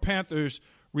 John, our Panthers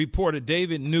reporter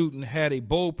David Newton had a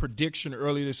bold prediction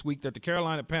earlier this week that the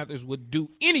Carolina Panthers would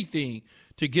do anything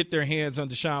to get their hands on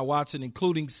Deshaun Watson,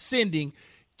 including sending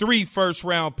 3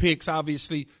 first-round picks,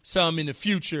 obviously some in the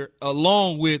future,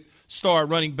 along with star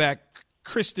running back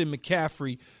Christian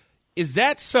McCaffrey. Is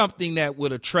that something that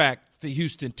would attract the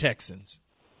Houston Texans?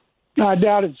 I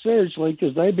doubt it seriously,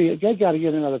 because they got to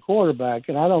get another quarterback,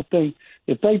 and I don't think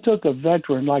if they took a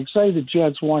veteran, like say the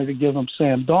Jets wanted to give them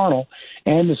Sam Darnold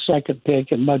and the second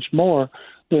pick and much more,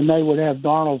 then they would have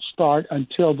Darnold start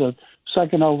until the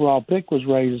second overall pick was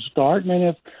ready to start. And then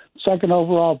if the second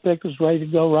overall pick was ready to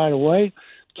go right away,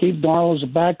 keep Darnold as a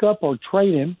backup or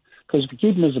trade him, because if you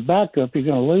keep him as a backup, you're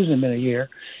going to lose him in a year.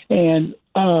 And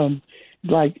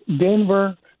like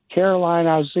Denver,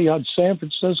 Carolina, I see on San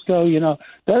Francisco,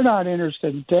 they're not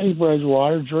interested in Teddy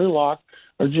Bridgewater, Drew Lock,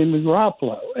 or Jimmy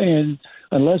Garoppolo. And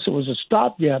unless it was a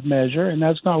stopgap measure, and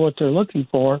that's not what they're looking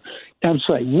for, I'm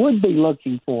saying would be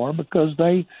looking for, because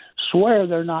they swear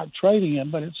they're not trading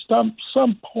him. But at some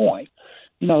point,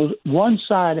 one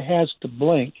side has to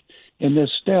blink in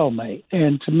this stalemate.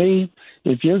 And to me,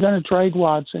 if you're going to trade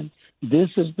Watson, this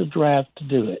is the draft to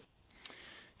do it.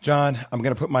 John, I'm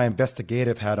going to put my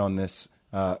investigative hat on this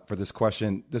for this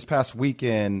question. This past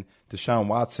weekend, Deshaun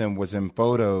Watson was in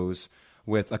photos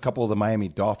with a couple of the Miami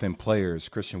Dolphin players,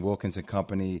 Christian Wilkins and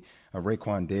company,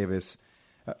 Raekwon Davis.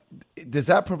 Does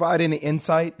that provide any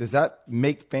insight? Does that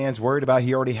make fans worried about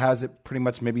he already has it pretty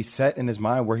much maybe set in his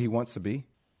mind where he wants to be?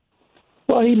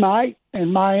 Well, he might.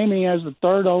 And Miami has the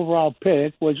 3rd overall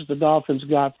pick, which the Dolphins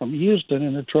got from Houston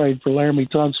in the trade for Laramie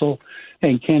Tunsil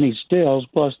and Kenny Stills,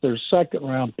 plus their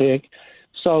 2nd-round pick.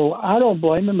 So I don't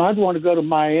blame him. I'd want to go to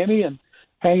Miami and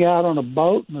hang out on a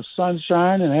boat in the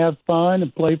sunshine and have fun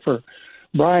and play for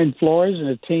Brian Flores and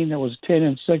a team that was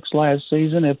 10-6 last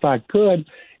season if I could.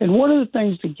 And one of the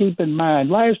things to keep in mind,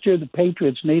 last year the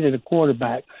Patriots needed a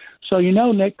quarterback. So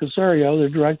Nick Caserio, the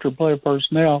director of player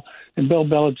personnel and Bill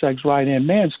Belichick's right-hand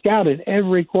man, scouted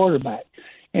every quarterback.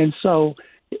 And so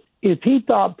if he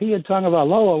thought Tua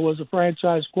Tagovailoa was a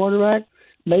franchise quarterback,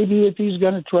 maybe if he's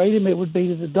going to trade him, it would be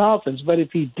to the Dolphins. But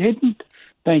if he didn't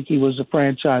think he was a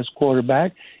franchise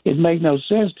quarterback, it'd make no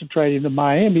sense to trade him to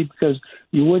Miami, because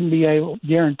you wouldn't be able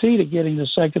guaranteed of getting the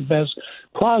second-best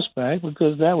prospect,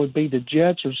 because that would be the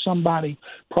Jets or somebody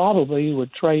probably who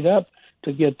would trade up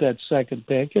to get that second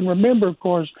pick. And remember, of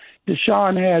course,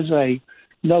 Deshaun has a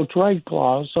no-trade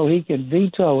clause, so he can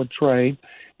veto a trade.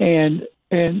 And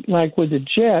like with the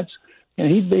Jets,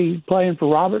 and he'd be playing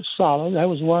for Robert Saleh. That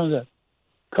was one of the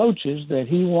coaches that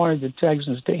he wanted the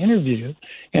Texans to interview,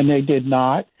 and they did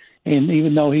not. And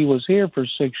even though he was here for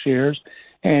 6 years,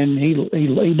 and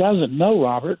he doesn't know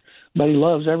Robert, but he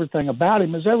loves everything about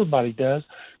him, as everybody does.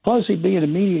 Plus, he'd be in the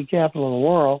media capital of the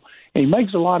world, and he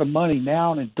makes a lot of money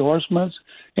now in endorsements.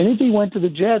 And if he went to the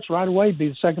Jets right away, he'd be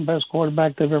the second-best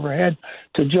quarterback they've ever had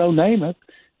to Joe Namath,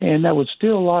 and that would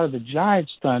steal a lot of the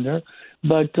Giants' thunder.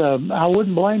 But I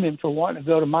wouldn't blame him for wanting to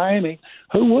go to Miami.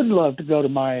 Who would love to go to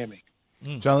Miami?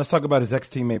 John, let's talk about his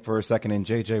ex-teammate for a second, and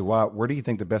J.J. Watt. Where do you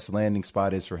think the best landing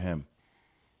spot is for him?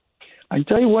 I can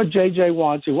tell you what J.J.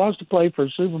 wants. He wants to play for a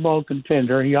Super Bowl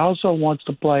contender. He also wants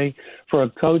to play for a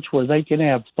coach where they can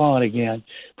have fun again.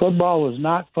 Football was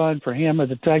not fun for him or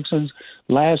the Texans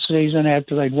last season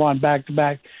after they'd won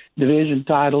back-to-back division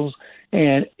titles.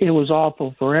 and it was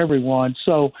awful for everyone.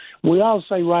 So we all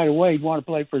say right away he'd want to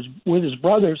play with his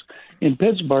brothers in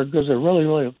Pittsburgh because they're really,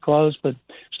 really close. But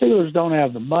Steelers don't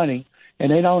have the money,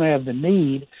 and they don't have the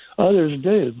need. Others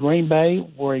do. Green Bay,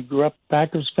 where he grew up a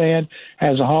Packers fan,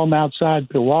 has a home outside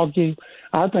Milwaukee.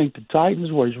 I think the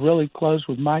Titans, where he's really close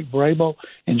with Mike Vrabel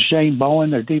and Shane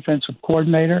Bowen, their defensive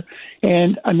coordinator.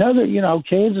 And another,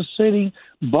 Kansas City,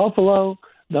 Buffalo,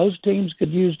 those teams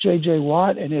could use J.J.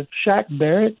 Watt. And if Shaq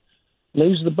Barrett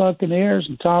leaves the Buccaneers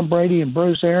and Tom Brady and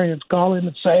Bruce Arians call him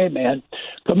and say, hey, man,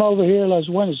 come over here, let's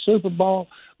win a Super Bowl.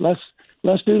 Let's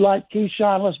do like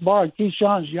Keyshawn. Let's borrow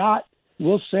Keyshawn's yacht.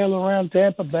 We'll sail around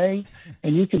Tampa Bay,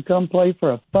 and you can come play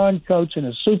for a fun coach and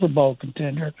a Super Bowl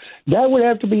contender. That would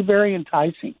have to be very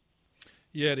enticing.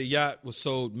 Yeah, the yacht was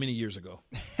sold many years ago.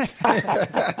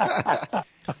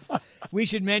 We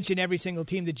should mention every single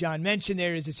team that John mentioned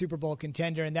there is a Super Bowl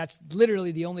contender, and that's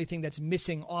literally the only thing that's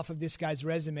missing off of this guy's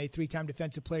resume, 3-time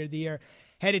Defensive Player of the Year,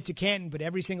 headed to Canton. But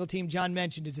every single team John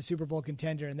mentioned is a Super Bowl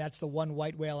contender, and that's the one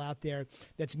white whale out there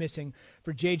that's missing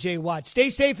for J.J. Watt. Stay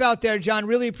safe out there, John.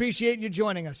 Really appreciate you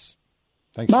joining us.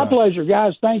 Thanks, My John. pleasure,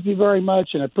 guys. Thank you very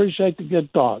much, and appreciate the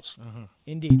good thoughts.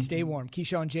 Indeed. Stay warm.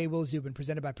 Keyshawn J. Will Zubin,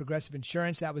 presented by Progressive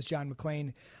Insurance. That was John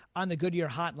McClain on the Goodyear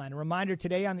Hotline. A reminder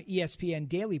today on the ESPN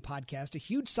Daily podcast, a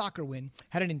huge soccer win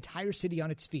had an entire city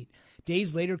on its feet.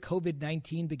 Days later,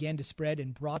 COVID-19 began to spread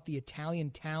and brought the Italian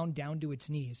town down to its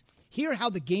knees. Hear how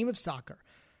the game of soccer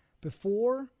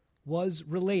before was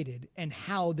related and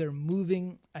how they're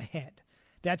moving ahead.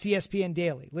 That's ESPN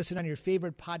Daily. Listen on your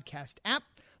favorite podcast app.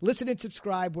 Listen and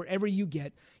subscribe wherever you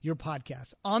get your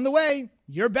podcasts. On the way,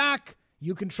 you're back.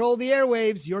 You control the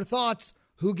airwaves. Your thoughts.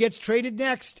 Who gets traded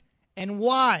next and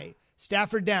why?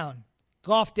 Stafford down.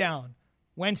 Goff down.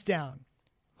 Wentz down.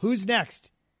 Who's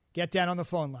next? Get down on the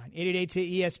phone line.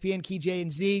 888-ESPN, Key J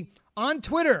and Z. On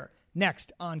Twitter.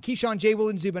 Next on Keyshawn J. Will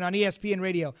and Zubin on ESPN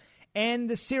Radio and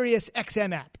the Sirius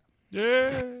XM app.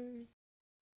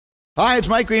 Hi, it's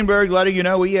Mike Greenberg letting you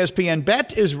know ESPN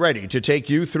Bet is ready to take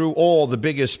you through all the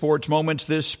biggest sports moments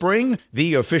this spring.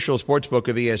 The official sportsbook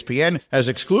of ESPN has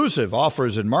exclusive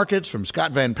offers and markets from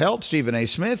Scott Van Pelt, Stephen A.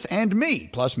 Smith, and me,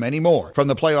 plus many more. From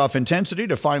the playoff intensity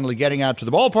to finally getting out to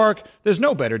the ballpark, there's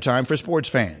no better time for sports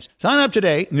fans. Sign up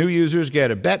today. New users get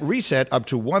a bet reset up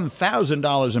to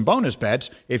 $1,000 in bonus bets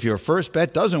if your first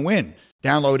bet doesn't win.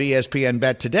 Download ESPN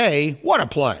Bet today. What a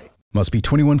play. Must be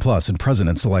 21 plus and present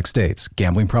in select states.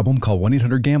 Gambling problem? Call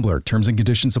 1-800-GAMBLER. Terms and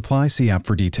conditions apply. See app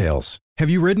for details. Have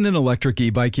you ridden an electric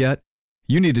e-bike yet?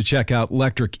 You need to check out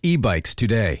Electric E-Bikes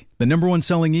today, the #1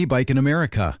 selling e-bike in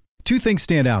America. Two things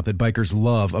stand out that bikers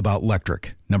love about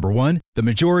Electric. Number one, the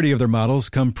majority of their models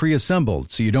come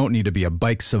pre-assembled, so you don't need to be a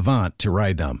bike savant to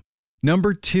ride them.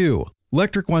 Number two,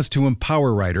 Electric wants to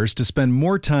empower riders to spend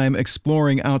more time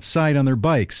exploring outside on their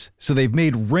bikes, so they've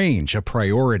made range a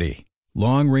priority.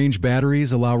 Long-range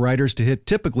batteries allow riders to hit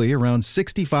typically around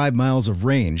 65 miles of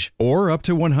range or up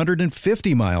to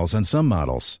 150 miles on some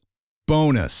models.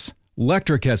 Bonus,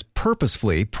 Electric has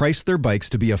purposefully priced their bikes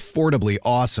to be affordably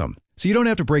awesome, so you don't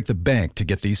have to break the bank to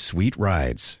get these sweet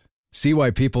rides. See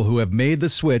why people who have made the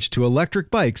switch to electric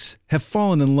bikes have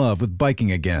fallen in love with biking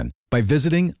again by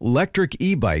visiting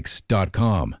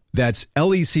electricebikes.com. That's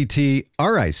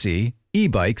LECTRIC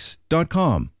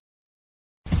ebikes.com.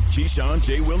 Keyshawn,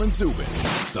 J. Will, and Zubin,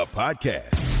 the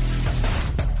podcast.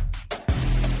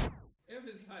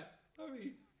 It's like,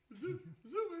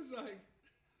 Zubin's like,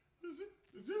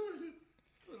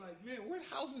 man, what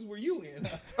houses were you in?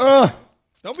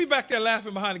 Don't be back there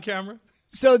laughing behind the camera.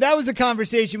 So that was a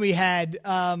conversation we had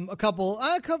a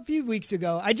few weeks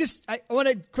ago. I want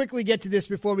to quickly get to this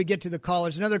before we get to the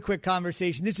callers. Another quick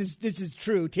conversation. This is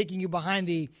true, taking you behind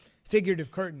the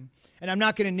figurative curtain. And I'm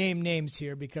not going to name names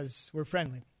here because we're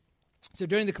friendly. So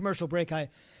during the commercial break, I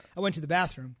went to the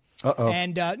bathroom.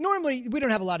 And normally we don't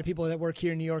have a lot of people that work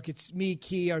here in New York. It's me,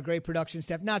 Key, our great production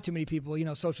staff. Not too many people,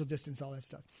 social distance, all that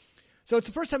stuff. So it's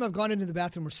the first time I've gone into the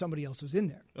bathroom where somebody else was in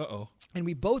there. And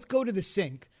we both go to the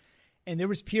sink, and there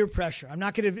was peer pressure. I'm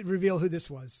not going to reveal who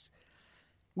this was.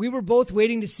 We were both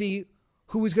waiting to see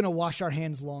who was going to wash our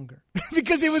hands longer.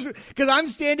 because I'm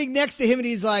standing next to him, and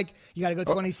he's like, you got to go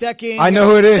 20 seconds. I know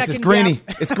who it is. It's Greeny.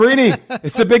 It's Greeny.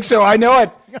 It's the big show. I know it.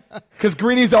 Because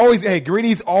Greeny's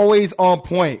always on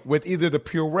point with either the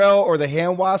Purell or the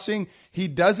hand washing. He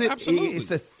does it. Absolutely.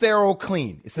 It's a thorough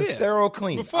clean. Thorough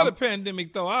clean. Before the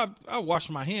pandemic, though, I washed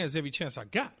my hands every chance I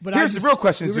got. But here's the real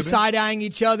question. We were side-eyeing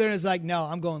each other, and it's like, no,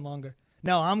 I'm going longer.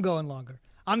 No, I'm going longer.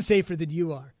 I'm safer than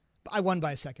you are. I won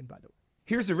by a second, by the way.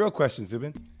 Here's the real question,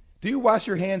 Zubin. Do you wash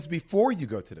your hands before you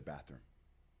go to the bathroom?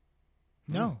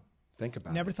 No. Think about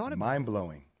it. Never thought about it.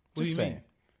 Mind-blowing. What do you mean?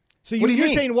 So What do you you're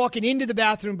mean? saying walking into the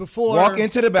bathroom before. Walk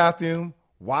into the bathroom,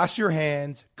 wash your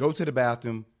hands, go to the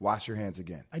bathroom, wash your hands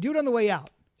again. I do it on the way out.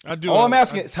 I do. All I'm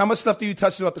asking is how much stuff do you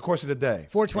touch throughout the course of the day?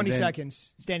 420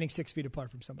 seconds, standing 6 feet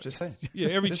apart from somebody. Just saying. Yeah,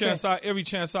 every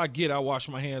chance I get, I wash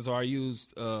my hands or I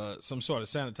use some sort of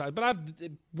sanitizer. But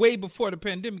way before the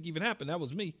pandemic even happened, that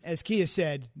was me. As Kia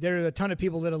said, there are a ton of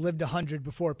people that have lived 100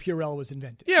 before Purell was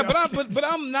invented. Yeah, but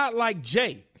I'm not like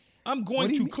Jay. I'm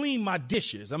going to clean my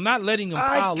dishes. I'm not letting them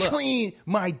pile up. I clean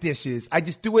my dishes. I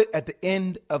just do it at the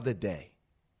end of the day.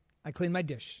 I clean my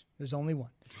dish. There's only one.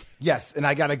 Yes, and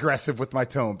I got aggressive with my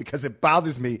tone because it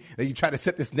bothers me that you try to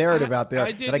set this narrative out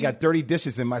there that I got dirty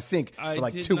dishes in my sink for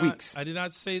like 2 weeks. I did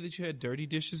not say that you had dirty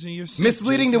dishes in your sink.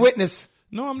 Misleading Jason. the witness.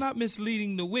 No, I'm not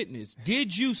misleading the witness.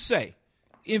 Did you say,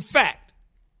 in fact,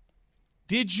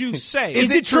 did you say?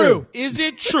 Is it true? Is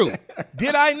it true?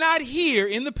 Did I not hear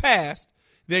in the past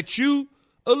that you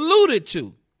alluded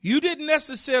to? You didn't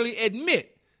necessarily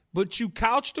admit, but you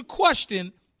couched the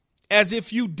question as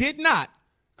if you did not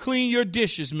clean your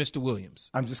dishes, Mr. Williams.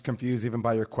 I'm just confused even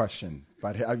by your question.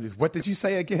 But what did you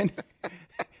say again?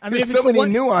 I mean, There's so many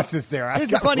nuances there. Here's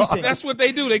the funny thing. That's what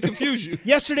they do. They confuse you.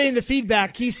 Yesterday in the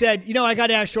feedback, he said, I got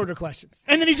to ask shorter questions.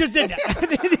 And then he just did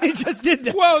that. He just did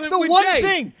that. Well, the with one Jay,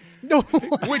 thing.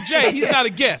 With Jay, he's not a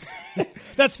guest.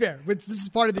 That's fair. This is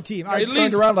part of the team. I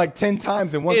turned around like 10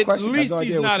 times in one question. At least no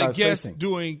he's idea not which I a was guest facing.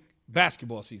 doing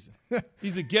basketball season.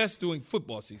 He's a guest doing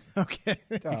football season. Okay.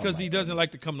 Because he doesn't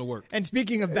like to come to work. And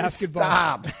speaking of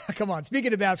basketball, come on.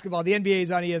 Speaking of basketball, the NBA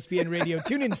is on ESPN Radio.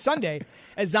 Tune in Sunday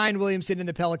as Zion Williamson and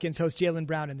the Pelicans host Jaylen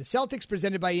Brown and the Celtics.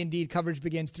 Presented by Indeed. Coverage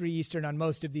begins 3 Eastern on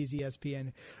most of these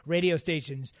ESPN radio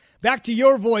stations. Back to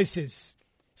your voices.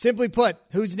 Simply put,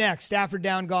 who's next? Stafford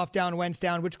down, Goff down, Wentz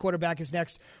down. Which quarterback is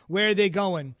next? Where are they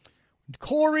going?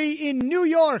 Corey in New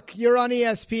York. You're on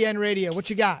ESPN Radio. What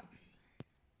you got?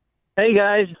 Hey,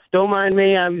 guys. Don't mind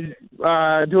me. I'm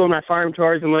doing my farm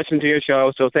chores and listening to your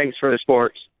show, so thanks for the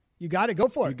sports. You got it. Go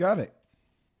for it. You got it.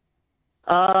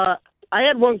 I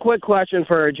had one quick question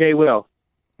for Jay Will.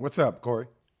 What's up, Corey?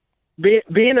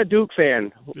 Being a Duke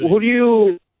fan, who do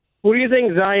you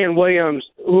think Zion Williams,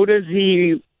 who's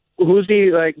he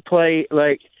like play,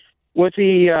 like, what's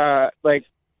he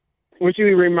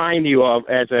remind you of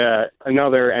as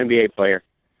another NBA player?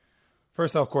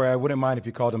 First off, Corey, I wouldn't mind if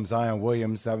you called him Zion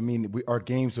Williams. I mean, our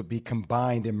games would be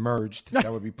combined and merged.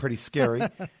 That would be pretty scary.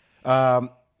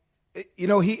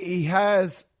 He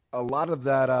has a lot of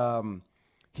that.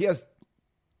 He has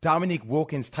Dominique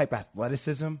Wilkins type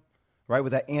athleticism, right,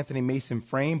 with that Anthony Mason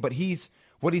frame. But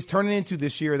what he's turning into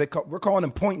this year, we're calling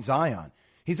him Point Zion.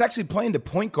 He's actually playing the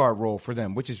point guard role for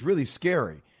them, which is really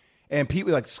scary. And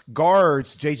people like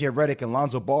guards, J.J. Redick and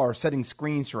Lonzo Ball are setting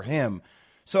screens for him.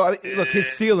 So, look,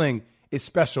 his ceiling is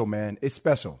special, man. It's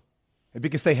special. If he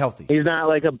can stay healthy. He's not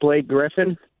like a Blake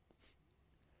Griffin?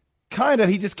 Kind of.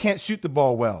 He just can't shoot the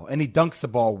ball well. And he dunks the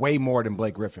ball way more than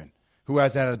Blake Griffin, who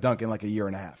hasn't had a dunk in like a year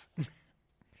and a half.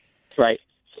 Right.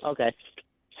 Okay.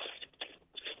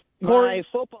 Corey, my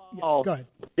football go ahead.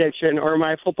 prediction or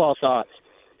my football thoughts.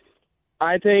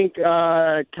 I think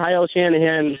Kyle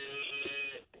Shanahan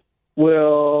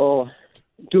will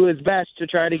do his best to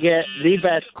try to get the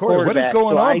best Corey, what is quarterback.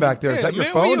 going on back there? Is that your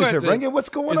phone? Is it ringing? What's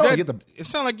going on? It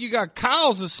sounds like you got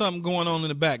cows or something going on in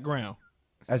the background.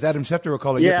 As Adam Schefter would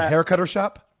call it, you at the haircutter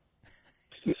shop?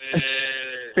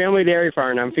 Family Dairy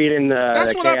Farm. I'm feeding the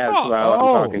what calves I thought. while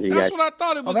I'm talking to you That's guys. what I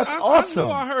thought it was. that's awesome. I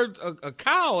knew I heard a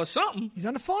cow or something. He's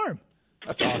on a farm.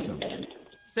 That's awesome.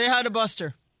 Say hi to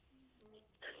Buster.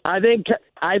 I think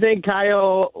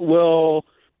Kyle will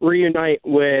reunite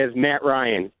with Matt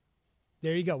Ryan.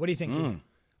 There you go. What do you think?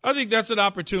 I think that's an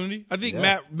opportunity. I think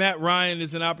Matt Ryan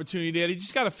is an opportunity there. You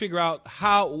just got to figure out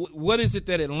what is it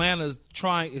that Atlanta is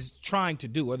trying to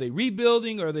do. Are they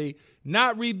rebuilding? Are they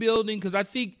not rebuilding? Because I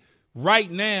think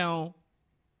right now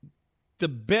the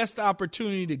best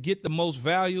opportunity to get the most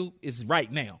value is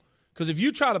right now. Because if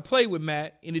you try to play with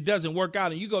Matt and it doesn't work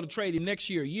out and you go to trade him next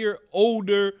year, a year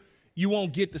older, you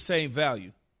won't get the same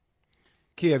value.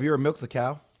 Key, have you ever milked a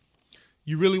cow?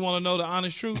 You really want to know the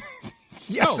honest truth?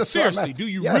 Yes, no, seriously. Do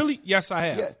you really? Yes, I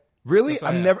have. Yeah. Really? Yes,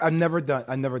 I have. I've never done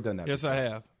that. Yes, I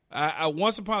have. I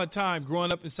once upon a time,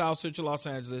 growing up in South Central Los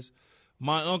Angeles,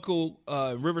 my uncle,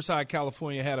 Riverside,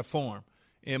 California, had a farm.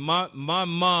 And my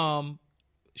mom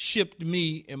shipped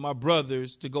me and my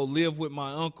brothers to go live with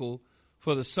my uncle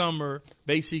for the summer,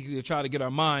 basically to try to get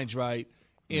our minds right.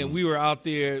 And we were out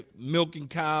there milking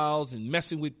cows and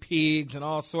messing with pigs and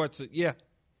all sorts of,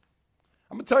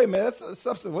 I'm gonna tell you, man. That's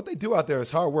stuff. What they do out there is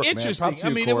hard work. Interesting. Man. I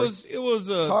mean, it was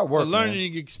a hard work,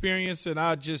 learning experience, and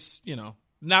I just,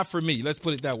 Not for me. Let's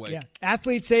put it that way. Yeah.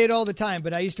 Athletes say it all the time,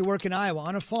 but I used to work in Iowa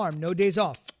on a farm. No days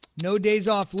off. No days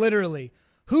off, literally.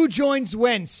 Who joins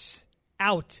Wentz?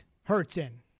 Out. Hurts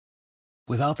in.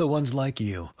 Without the ones like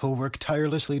you, who work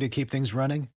tirelessly to keep things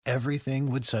running,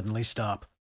 everything would suddenly stop.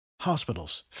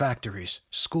 Hospitals, factories,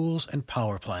 schools, and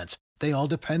power plants, they all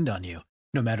depend on you.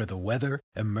 No matter the weather,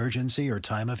 emergency, or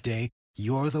time of day,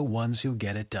 you're the ones who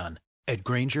get it done. At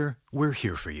Grainger, we're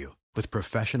here for you with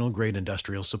professional-grade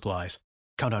industrial supplies.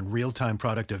 Count on real-time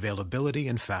product availability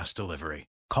and fast delivery.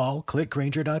 Call, click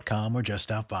Grainger.com, or just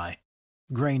stop by.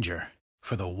 Grainger,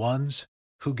 for the ones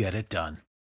who get it done.